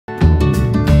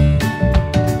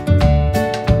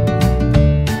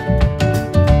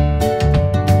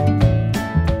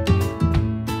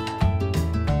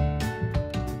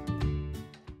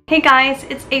Hey guys,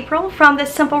 it's April from The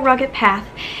Simple Rugged Path,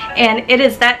 and it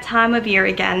is that time of year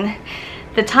again.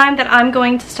 The time that I'm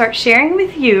going to start sharing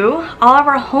with you all of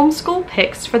our homeschool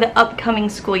picks for the upcoming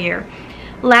school year.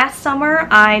 Last summer,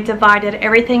 I divided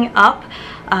everything up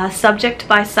subject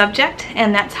by subject,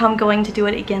 and that's how I'm going to do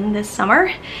it again this summer.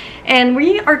 And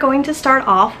we are going to start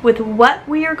off with what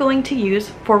we are going to use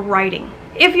for writing.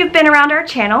 If you've been around our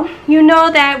channel, you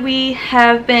know that we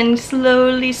have been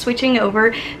slowly switching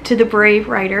over to the Brave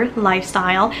Writer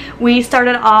lifestyle. We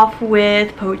started off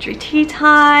with poetry tea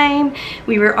time,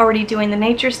 we were already doing the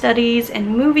nature studies and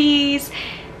movies,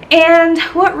 and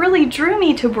what really drew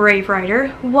me to Brave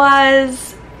Writer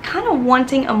was kind of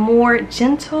wanting a more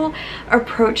gentle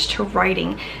approach to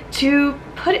writing, to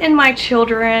put in my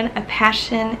children a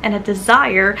passion and a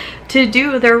desire to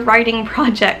do their writing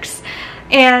projects.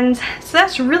 And so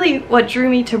that's really what drew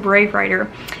me to Brave Writer.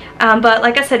 But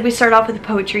like I said, we start off with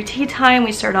poetry tea time.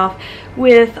 We start off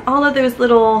with all of those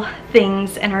little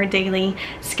things in our daily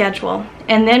schedule.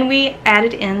 And then we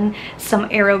added in some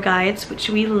arrow guides, which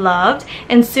we loved.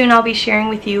 And soon I'll be sharing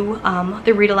with you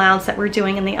the read alouds that we're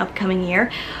doing in the upcoming year.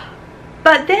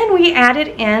 But then we added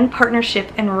in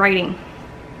partnership and writing.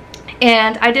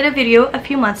 And I did a video a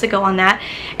few months ago on that,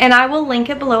 and I will link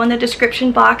it below in the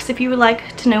description box if you would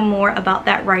like to know more about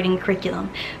that writing curriculum.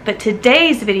 But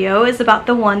today's video is about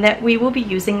the one that we will be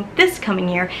using this coming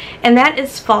year, and that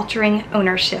is Faltering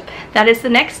Ownership. That is the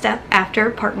next step after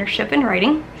partnership and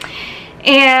writing.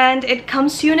 And it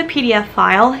comes to you in a PDF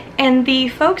file, and the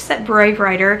folks at Brave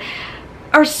Writer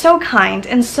are so kind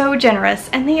and so generous,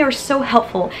 and they are so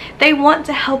helpful. They want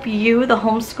to help you, the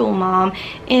homeschool mom,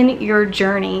 in your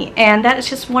journey, and that is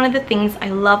just one of the things I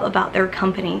love about their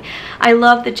company. I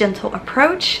love the gentle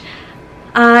approach,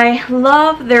 I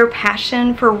love their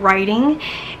passion for writing,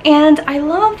 and I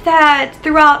love that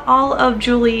throughout all of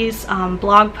Julie's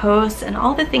blog posts and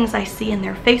all the things I see in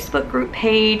their Facebook group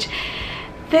page,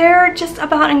 they're just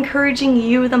about encouraging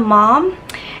you, the mom,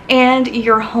 and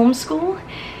your homeschool.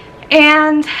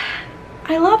 And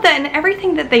I love that in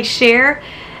everything that they share,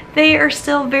 they are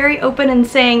still very open and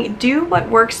saying, do what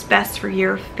works best for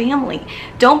your family.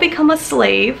 Don't become a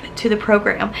slave to the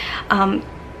program.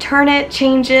 Turn it,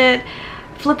 change it,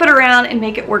 flip it around, and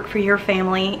make it work for your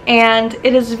family. And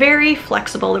it is very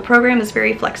flexible. The program is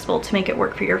very flexible to make it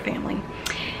work for your family.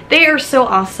 They are so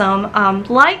awesome.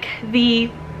 Like the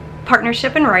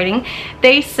partnership and writing,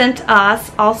 they sent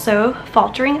us also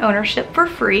Faltering Ownership for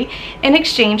free in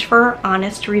exchange for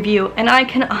honest review, and I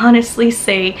can honestly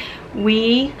say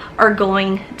we are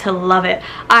going to love it.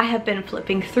 I have been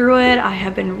flipping through it, I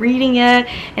have been reading it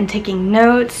and taking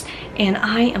notes, and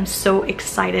I am so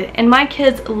excited. And my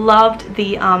kids loved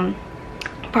the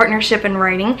partnership and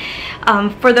writing.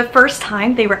 For the first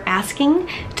time, they were asking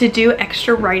to do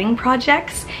extra writing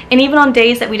projects, and even on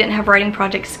days that we didn't have writing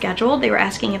projects scheduled, they were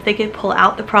asking if they could pull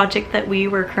out the project that we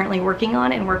were currently working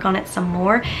on and work on it some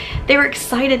more. They were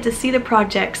excited to see the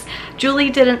projects.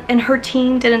 Julie and her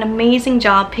team did an amazing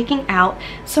job picking out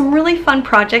some really fun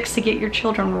projects to get your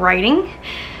children writing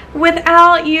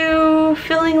without you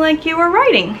feeling like you were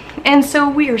writing. And so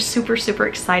we are super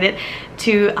excited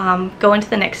to go into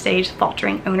the next stage,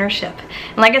 Faltering Ownership.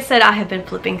 And like I said, I have been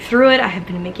flipping through it, I have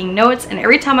been making notes, and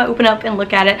every time I open up and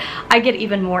look at it, I get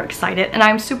even more excited. And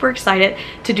I'm super excited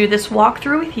to do this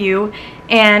walkthrough with you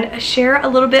and share a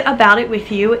little bit about it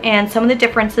with you and some of the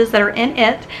differences that are in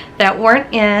it that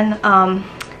weren't in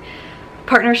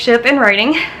partnership and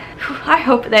writing. I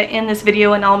hope that in this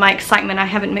video and all my excitement I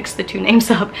haven't mixed the two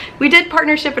names up. We did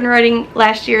partnership and writing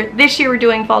last year. This year we're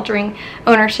doing Faltering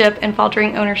Ownership, and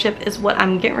Faltering Ownership is what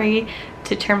I'm getting ready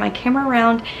to turn my camera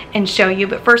around and show you.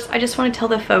 But first, I just want to tell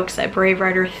the folks at Brave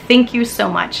Writer, thank you so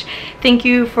much. Thank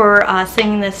you for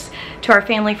sending this to our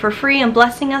family for free and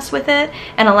blessing us with it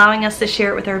and allowing us to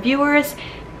share it with our viewers.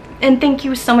 And thank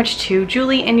you so much to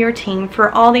Julie and your team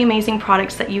for all the amazing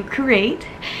products that you create,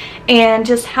 and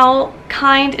just how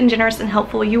kind and generous and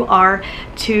helpful you are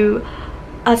to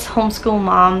us homeschool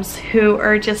moms who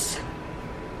are just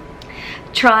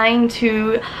trying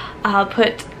to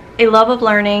put a love of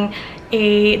learning,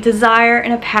 a desire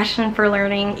and a passion for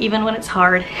learning, even when it's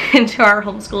hard, into our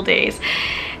homeschool days.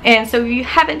 And so if you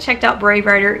haven't checked out Brave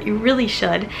Writer, you really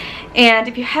should. And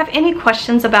if you have any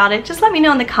questions about it, just let me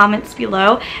know in the comments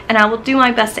below, and I will do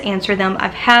my best to answer them.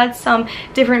 I've had some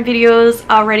different videos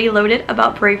already loaded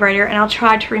about Brave Writer, and I'll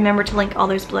try to remember to link all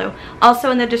those below.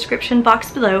 Also in the description box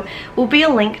below will be a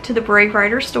link to the Brave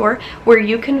Writer store, where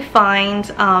you can find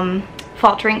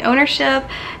Faltering Ownership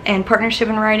and Partnership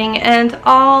in Writing and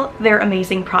all their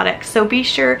amazing products. So be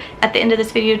sure at the end of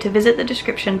this video to visit the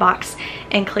description box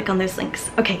and click on those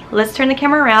links. Okay, let's turn the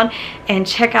camera around and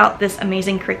check out this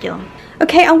amazing curriculum.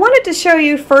 Okay, I wanted to show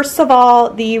you first of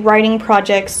all the writing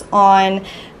projects on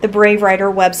the Brave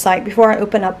Writer website before I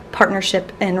open up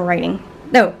Partnership in Writing.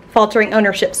 No, Faltering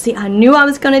Ownership. See, I knew I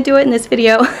was going to do it in this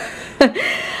video.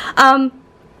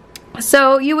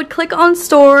 So you would click on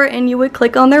store and you would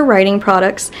click on their writing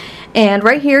products, and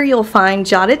right here you'll find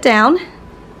Jot It Down,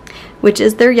 which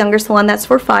is their youngest one. That's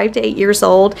for 5 to 8 years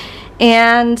old,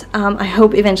 and I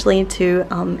hope eventually to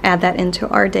add that into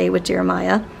our day with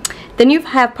Jeremiah. Then you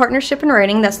have Partnership in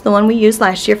Writing. That's the one we used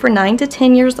last year for 9 to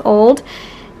 10 years old.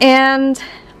 And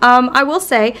I will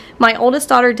say my oldest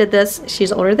daughter did this.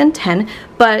 She's older than 10,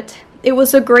 but it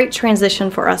was a great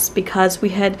transition for us because we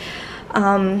had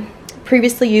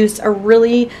previously used a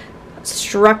really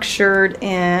structured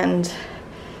and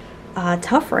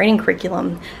tough writing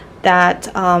curriculum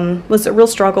that was a real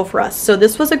struggle for us. So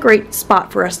this was a great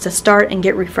spot for us to start and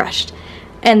get refreshed.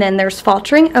 And then there's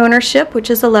Faltering Ownership, which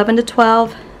is 11 to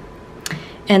 12.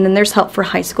 And then there's Help for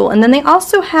High School. And then they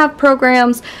also have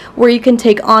programs where you can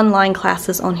take online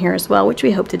classes on here as well, which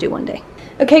we hope to do one day.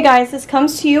 Okay guys, this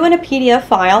comes to you in a PDF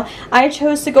file. I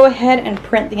chose to go ahead and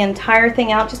print the entire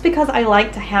thing out just because I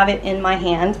like to have it in my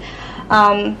hand.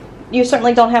 You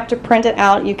certainly don't have to print it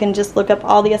out. You can just look up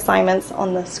all the assignments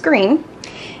on the screen,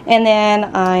 and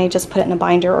then I just put it in a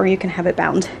binder, or you can have it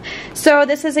bound. So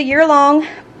this is a year-long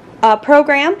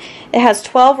program. It has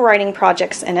 12 writing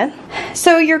projects in it.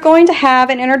 So you're going to have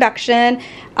an introduction,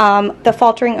 the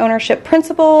Faltering Ownership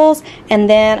principles, and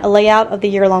then a layout of the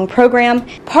year-long program.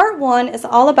 Part 1 is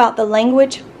all about the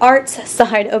language arts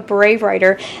side of Brave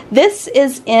Writer. This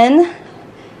is in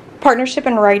Partnership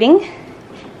in Writing.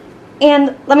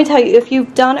 And let me tell you, if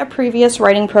you've done a previous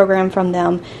writing program from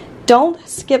them, don't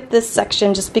skip this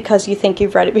section just because you think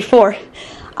you've read it before.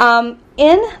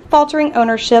 In Faltering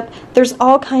Ownership, there's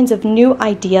all kinds of new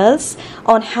ideas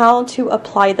on how to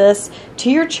apply this to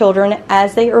your children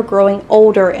as they are growing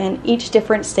older in each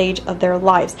different stage of their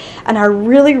lives. And I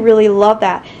really, really love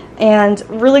that and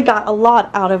really got a lot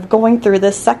out of going through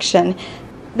this section.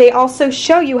 They also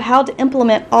show you how to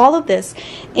implement all of this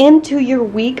into your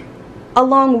week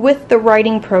along with the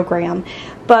writing program.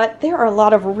 But there are a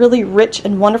lot of really rich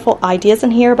and wonderful ideas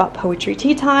in here about poetry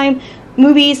tea time,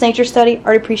 movies, nature study,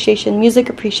 art appreciation, music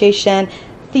appreciation,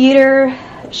 theater,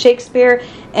 Shakespeare,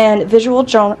 and visual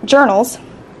journals.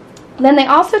 Then they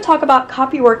also talk about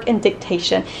copywork and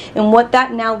dictation and what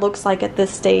that now looks like at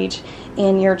this stage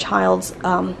in your child's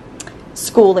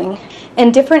schooling,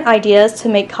 and different ideas to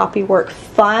make copywork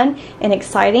fun and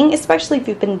exciting, especially if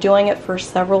you've been doing it for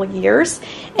several years,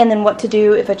 and then what to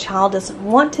do if a child doesn't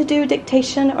want to do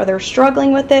dictation or they're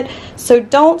struggling with it. So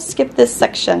don't skip this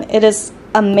section. It is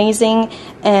amazing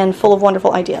and full of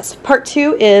wonderful ideas. Part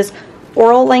 2 is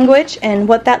oral language and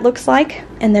what that looks like,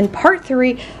 and then part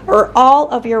 3 are all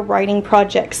of your writing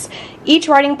projects. Each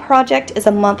writing project is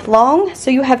a month long,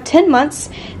 so you have 10 months.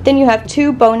 Then you have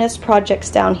 2 bonus projects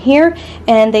down here,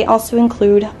 and they also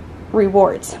include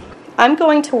rewards. I'm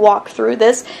going to walk through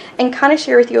this and kind of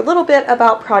share with you a little bit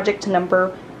about project number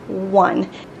 1.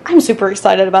 I'm super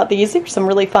excited about these. There's some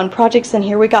really fun projects in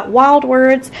here. We got Wild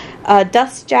Words, a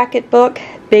Dust Jacket book,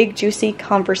 Big Juicy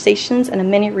Conversations, and a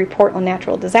mini report on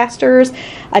natural disasters,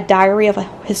 a diary of a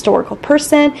historical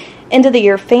person, end of the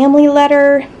year family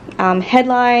letter,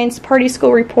 headlines, party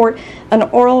school report, an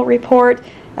oral report,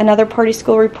 another party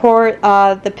school report,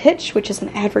 the pitch, which is an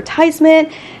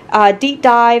advertisement, deep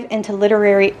dive into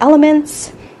literary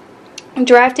elements,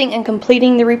 drafting and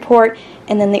completing the report,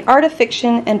 and then the art of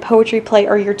fiction and poetry play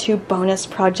are your 2 bonus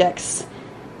projects.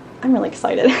 I'm really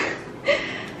excited.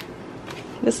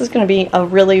 This is going to be a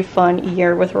really fun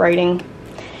year with writing.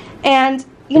 And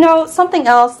you know, something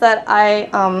else that I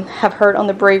have heard on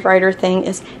the Brave Writer thing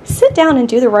is sit down and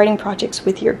do the writing projects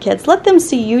with your kids. Let them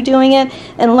see you doing it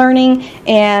and learning,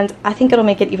 and I think it'll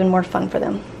make it even more fun for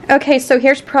them. Okay, so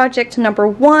here's project number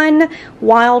 1,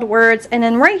 Wild Words, and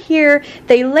then right here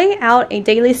they lay out a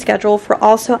daily schedule for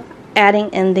also adding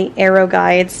in the arrow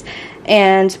guides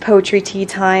and poetry tea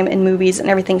time and movies and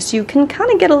everything, so you can kind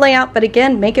of get a layout, but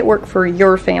again, make it work for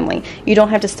your family. You don't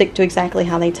have to stick to exactly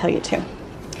how they tell you to.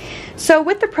 So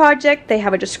with the project, they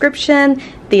have a description,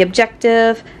 the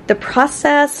objective, the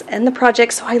process, and the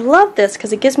project. So I love this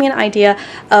because it gives me an idea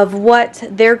of what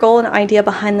their goal and idea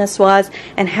behind this was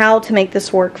and how to make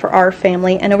this work for our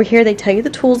family. And over here they tell you the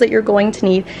tools that you're going to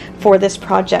need for this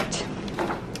project.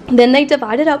 Then they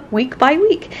divide it up week by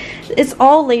week. It's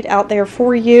all laid out there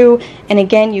for you, and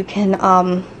again, you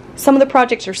can Some of the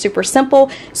projects are super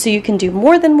simple, so you can do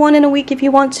more than one in a week if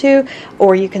you want to,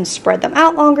 or you can spread them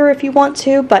out longer if you want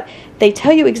to, but they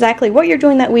tell you exactly what you're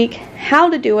doing that week, how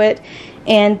to do it,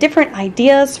 and different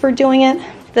ideas for doing it.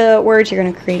 The words, you're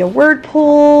going to create a word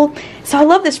pool. So I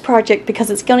love this project because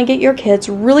it's going to get your kids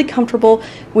really comfortable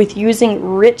with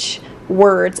using rich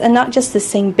words and not just the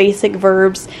same basic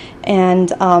verbs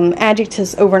and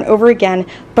adjectives over and over again,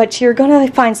 but you're going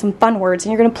to find some fun words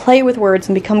and you're going to play with words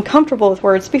and become comfortable with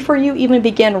words before you even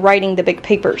begin writing the big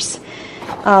papers.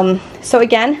 So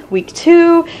again, week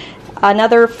 2,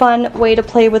 another fun way to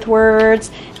play with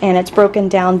words, and it's broken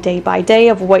down day by day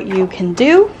of what you can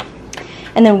do.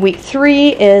 And then week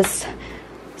 3 is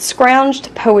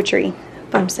scrounged poetry,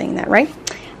 if I'm saying that right.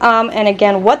 And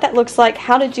again, what that looks like,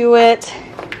 how to do it,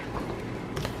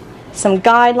 some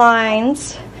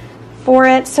guidelines for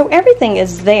it. So everything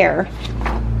is there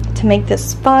to make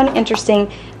this fun,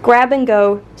 interesting, grab and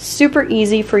go, super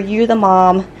easy for you, the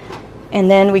mom.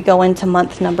 And then we go into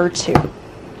month number 2.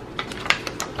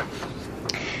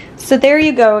 So there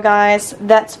you go, guys.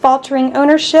 That's Faltering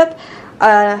Ownership,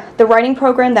 the writing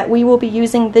program that we will be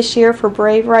using this year for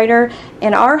Brave Writer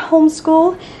in our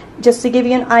homeschool. Just to give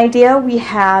you an idea, we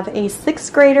have a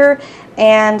 6th grader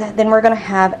and then we're going to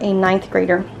have a 9th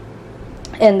grader.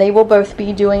 And they will both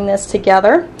be doing this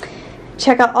together.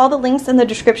 Check out all the links in the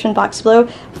description box below.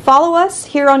 Follow us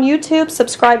here on YouTube,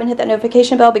 subscribe and hit that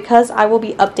notification bell because I will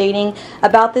be updating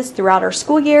about this throughout our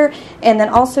school year and then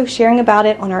also sharing about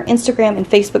it on our Instagram and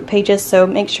Facebook pages, so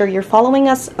make sure you're following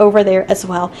us over there as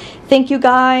well. Thank you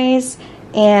guys,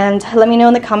 and let me know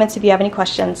in the comments if you have any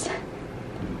questions.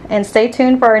 And stay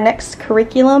tuned for our next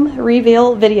curriculum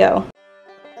reveal video.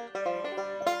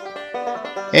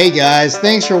 Hey guys,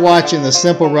 thanks for watching The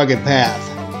Simple Rugged Path.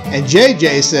 And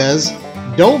JJ says,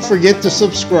 don't forget to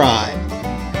subscribe.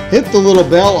 Hit the little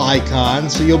bell icon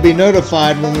so you'll be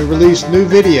notified when we release new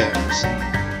videos.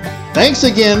 Thanks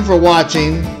again for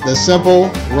watching The Simple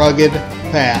Rugged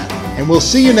Path, and we'll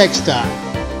see you next time.